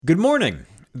Good morning.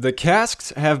 The casks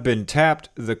have been tapped,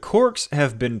 the corks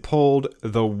have been pulled,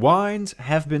 the wines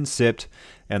have been sipped,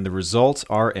 and the results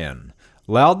are in.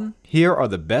 Loudon, here are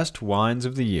the best wines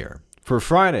of the year. For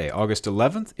Friday, August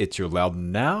 11th, it's your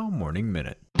Loudon Now Morning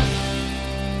Minute.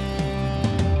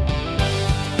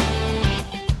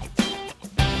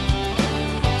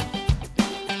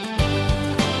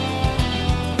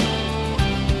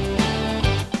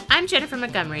 I'm Jennifer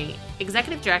Montgomery,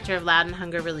 Executive Director of Loudon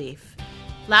Hunger Relief.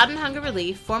 Loudon Hunger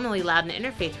Relief, formerly Loudon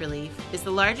Interfaith Relief, is the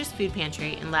largest food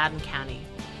pantry in Loudon County.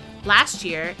 Last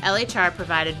year, LHR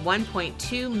provided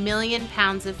 1.2 million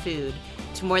pounds of food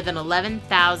to more than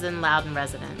 11,000 Loudon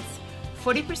residents.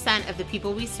 40% of the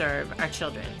people we serve are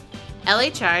children.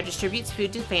 LHR distributes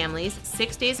food to families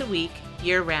 6 days a week,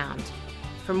 year-round.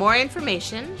 For more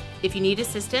information, if you need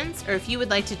assistance, or if you would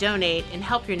like to donate and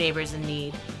help your neighbors in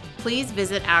need, please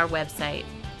visit our website,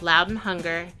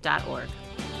 loudonhunger.org.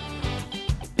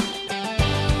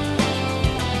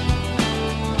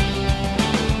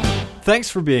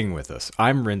 Thanks for being with us.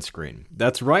 I'm Rince-Green.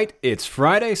 That's right, it's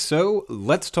Friday, so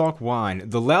let's talk wine.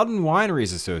 The Loudon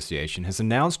Wineries Association has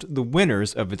announced the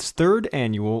winners of its third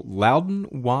annual Loudon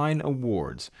Wine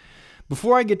Awards.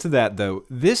 Before I get to that, though,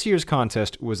 this year's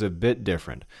contest was a bit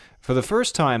different. For the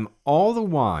first time, all the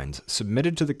wines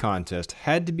submitted to the contest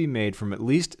had to be made from at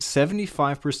least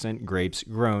 75% grapes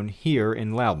grown here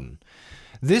in Loudon.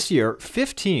 This year,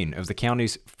 15 of the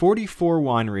county's 44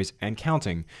 wineries and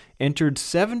counting entered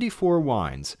 74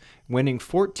 wines, winning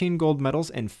 14 gold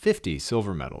medals and 50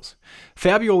 silver medals.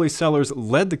 Fabioli Cellars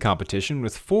led the competition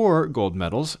with 4 gold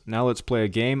medals. Now let's play a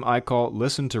game I call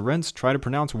Listen to Rince, Try to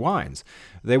Pronounce Wines.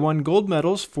 They won gold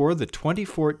medals for the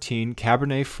 2014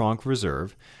 Cabernet Franc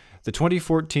Reserve, the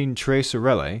 2014 Tres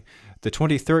Sorelle, the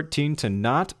 2013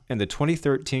 Tannat, and the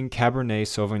 2013 Cabernet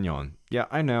Sauvignon. Yeah,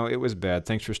 I know, it was bad.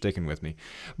 Thanks for sticking with me.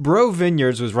 Bro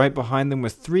Vineyards was right behind them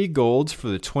with 3 golds for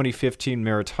the 2015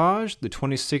 Meritage, the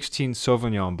 2016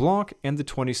 Sauvignon Blanc, and the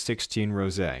 2016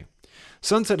 Rosé.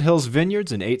 Sunset Hills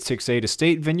Vineyards and 868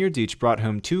 Estate Vineyards each brought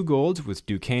home 2 golds, with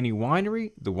Duquesne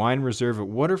Winery, the Wine Reserve at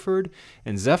Waterford,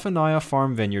 and Zephaniah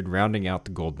Farm Vineyard rounding out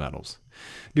the gold medals.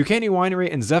 Duquesne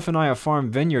Winery and Zephaniah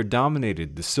Farm Vineyard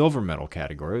dominated the silver medal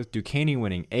category, with Duquesne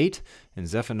winning 8 and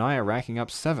Zephaniah racking up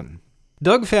 7.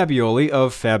 Doug Fabioli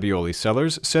of Fabioli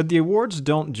Cellars said the awards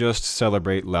don't just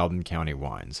celebrate Loudon County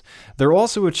wines. They're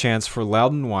also a chance for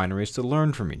Loudon wineries to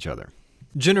learn from each other.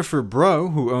 Jennifer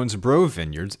Bro, who owns Bro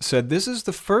Vineyards, said this is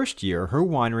the first year her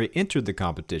winery entered the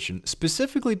competition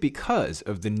specifically because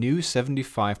of the new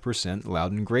 75%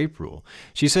 Loudon grape rule.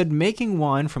 She said making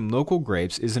wine from local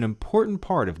grapes is an important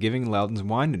part of giving Loudon's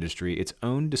wine industry its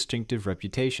own distinctive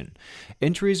reputation.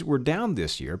 Entries were down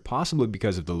this year, possibly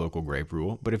because of the local grape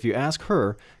rule, but if you ask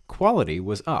her, quality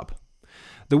was up.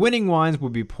 The winning wines will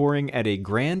be pouring at a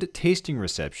grand tasting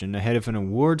reception ahead of an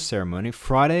award ceremony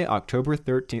Friday, October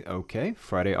 13th. Okay,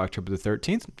 Friday, October the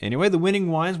 13th. Anyway, the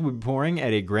winning wines will be pouring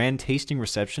at a grand tasting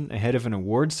reception ahead of an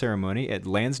award ceremony at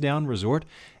Lansdowne Resort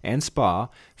and Spa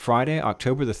Friday,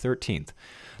 October the 13th.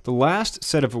 The last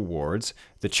set of awards,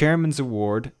 the Chairman's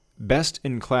Award, Best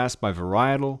in Class by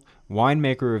Varietal,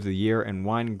 Winemaker of the Year, and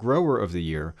Wine Grower of the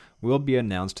Year, will be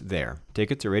announced there.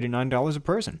 Tickets are $89 a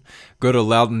person. Go to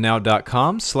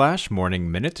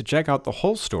loudonnow.com/Morning Minute to check out the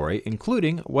whole story,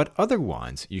 including what other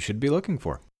wines you should be looking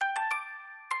for.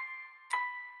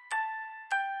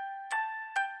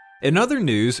 In other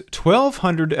news,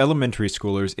 1,200 elementary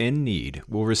schoolers in need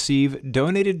will receive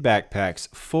donated backpacks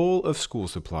full of school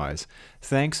supplies,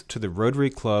 thanks to the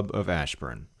Rotary Club of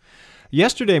Ashburn.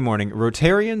 Yesterday morning,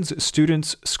 Rotarians,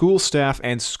 students, school staff,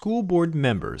 and school board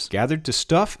members gathered to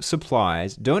stuff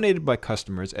supplies donated by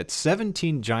customers at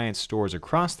 17 Giant stores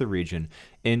across the region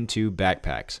into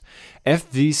backpacks.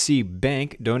 FVC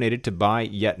Bank donated to buy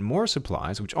yet more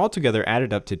supplies, which altogether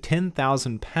added up to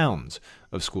 10,000 pounds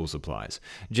of school supplies.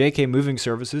 JK Moving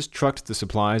Services trucked the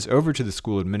supplies over to the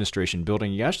school administration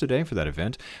building yesterday for that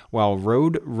event, while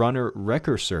Road Runner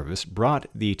Wrecker Service brought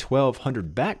the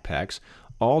 1,200 backpacks,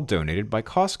 all donated by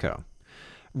Costco.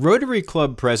 Rotary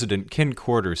Club President Ken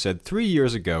Corder said 3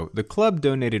 years ago the club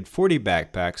donated 40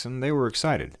 backpacks and they were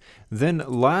excited. Then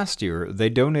last year they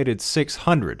donated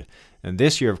 600. And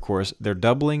this year, of course, they're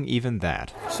doubling even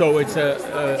that. So it's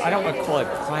I don't want to call it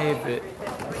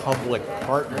private-public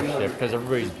partnership because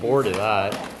everybody's bored of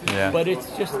that. Yeah. But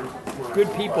it's just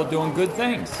good people doing good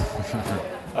things.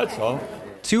 That's all.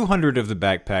 200 of the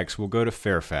backpacks will go to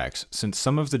Fairfax, since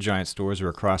some of the Giant stores are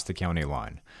across the county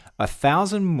line.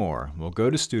 1,000 more will go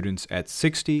to students at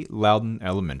 60 Loudon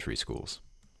elementary schools.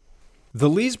 The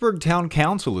Leesburg Town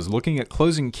Council is looking at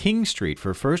closing King Street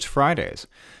for First Fridays.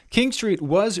 King Street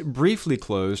was briefly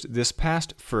closed this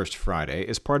past First Friday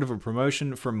as part of a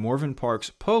promotion for Morven Park's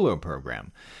polo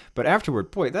program. But afterward,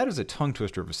 boy, that is a tongue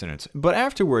twister of a sentence. But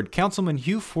afterward, Councilman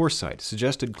Hugh Forsythe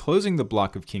suggested closing the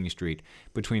block of King Street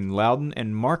between Loudon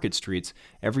and Market Streets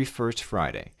every First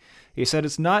Friday. He said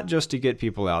it's not just to get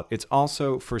people out, it's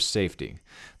also for safety.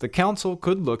 The council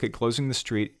could look at closing the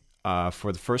street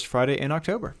for the First Friday in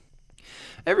October.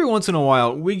 Every once in a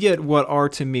while, we get what are,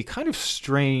 to me, kind of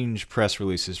strange press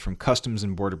releases from Customs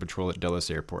and Border Patrol at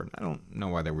Dulles Airport. I don't know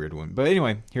why they're weird one, but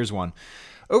anyway, here's one.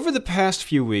 Over the past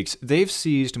few weeks, they've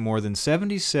seized more than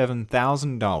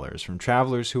 $77,000 from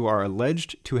travelers who are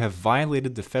alleged to have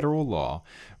violated the federal law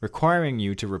requiring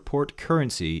you to report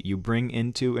currency you bring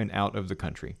into and out of the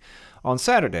country. On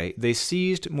Saturday, they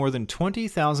seized more than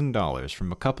 $20,000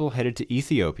 from a couple headed to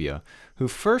Ethiopia who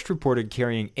first reported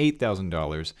carrying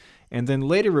 $8,000 and then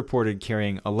later reported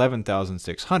carrying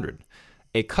 $11,600.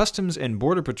 A Customs and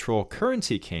Border Patrol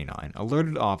currency canine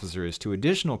alerted officers to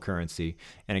additional currency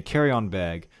in a carry-on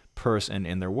bag, purse, and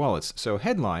in their wallets. So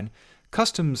headline,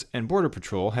 Customs and Border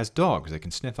Patrol has dogs that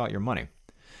can sniff out your money.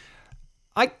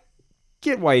 I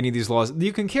get why you need these laws.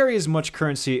 You can carry as much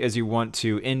currency as you want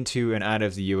to into and out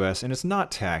of the U.S., and it's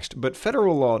not taxed, but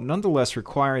federal law nonetheless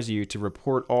requires you to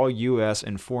report all U.S.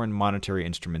 and foreign monetary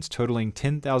instruments totaling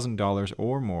 $10,000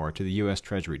 or more to the U.S.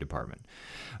 Treasury Department.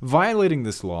 Violating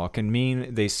this law can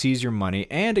mean they seize your money,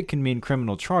 and it can mean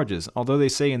criminal charges, although they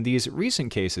say in these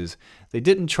recent cases they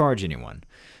didn't charge anyone.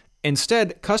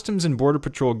 Instead, Customs and Border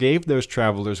Patrol gave those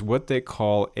travelers what they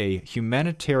call a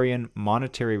humanitarian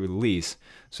monetary release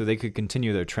so they could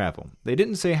continue their travel. They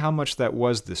didn't say how much that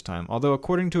was this time, although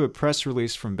according to a press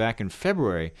release from back in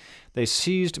February, they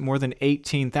seized more than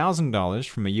 $18,000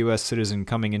 from a U.S. citizen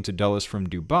coming into Dulles from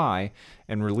Dubai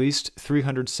and released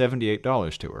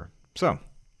 $378 to her. So,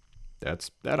 that's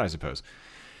that, I suppose.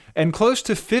 And close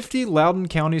to 50 Loudoun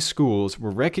County schools were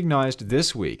recognized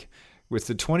this week with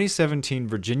the 2017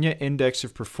 Virginia Index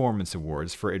of Performance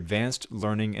Awards for Advanced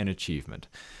Learning and Achievement.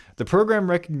 The program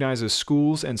recognizes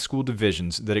schools and school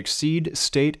divisions that exceed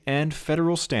state and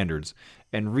federal standards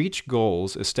and reach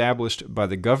goals established by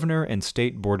the Governor and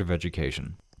State Board of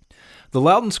Education. The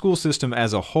Loudoun school system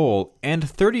as a whole and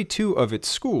 32 of its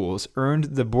schools earned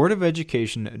the Board of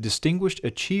Education Distinguished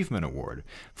Achievement Award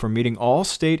for meeting all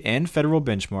state and federal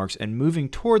benchmarks and moving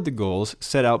toward the goals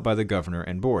set out by the governor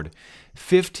and board.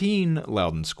 15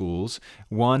 Loudoun schools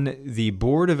won the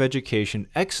Board of Education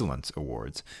Excellence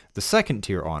Awards, the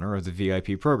second-tier honor of the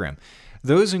VIP program.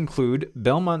 Those include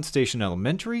Belmont Station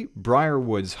Elementary,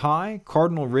 Briarwoods High,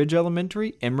 Cardinal Ridge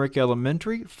Elementary, Emmerich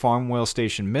Elementary, Farmwell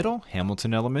Station Middle,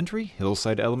 Hamilton Elementary,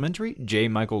 Hillside Elementary, J.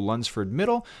 Michael Lunsford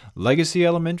Middle, Legacy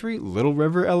Elementary, Little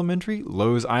River Elementary,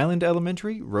 Lowe's Island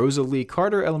Elementary, Rosa Lee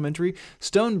Carter Elementary,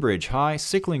 Stonebridge High,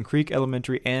 Sickling Creek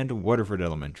Elementary, and Waterford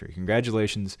Elementary.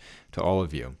 Congratulations to all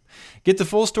of you. Get the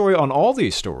full story on all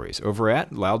these stories over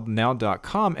at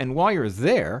loudnow.com, and while you're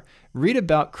there, read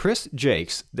about Chris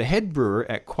Jakes, the head brewer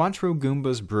at Quattro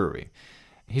Goombas Brewery.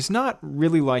 He's not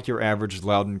really like your average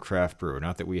Loudoun craft brewer,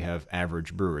 not that we have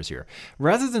average brewers here.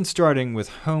 Rather than starting with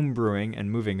home brewing and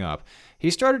moving up, he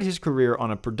started his career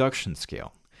on a production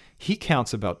scale. He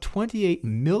counts about 28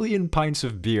 million pints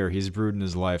of beer he's brewed in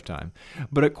his lifetime.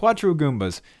 But at Quattro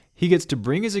Goombas, he gets to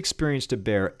bring his experience to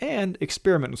bear and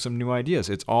experiment with some new ideas.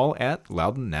 It's all at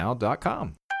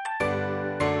loudnow.com.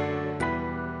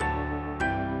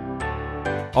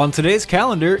 On today's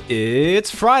calendar, it's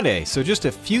Friday, so just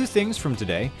a few things from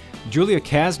today. Julia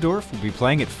Kasdorf will be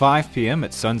playing at 5 p.m.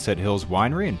 at Sunset Hills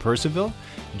Winery in Purcellville.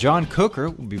 John Coker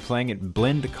will be playing at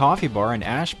Blend Coffee Bar in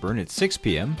Ashburn at 6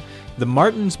 p.m. The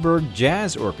Martinsburg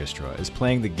Jazz Orchestra is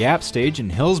playing the Gap stage in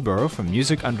Hillsborough from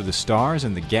Music Under the Stars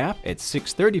and the Gap at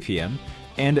 6:30 p.m.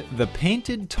 And the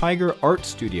Painted Tiger Art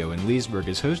Studio in Leesburg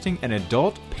is hosting an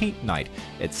adult paint night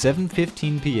at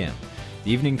 7:15 p.m.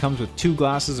 The evening comes with 2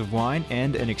 glasses of wine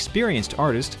and an experienced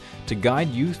artist to guide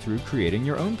you through creating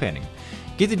your own painting.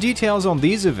 Get the details on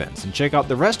these events and check out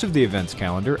the rest of the events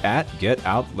calendar at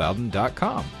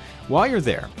getoutloudon.com. While you're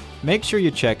there, make sure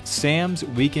you check Sam's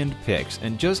Weekend Picks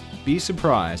and just be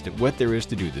surprised at what there is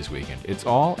to do this weekend. It's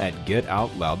all at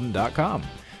getoutloudon.com.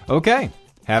 Okay,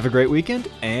 have a great weekend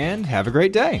and have a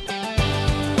great day.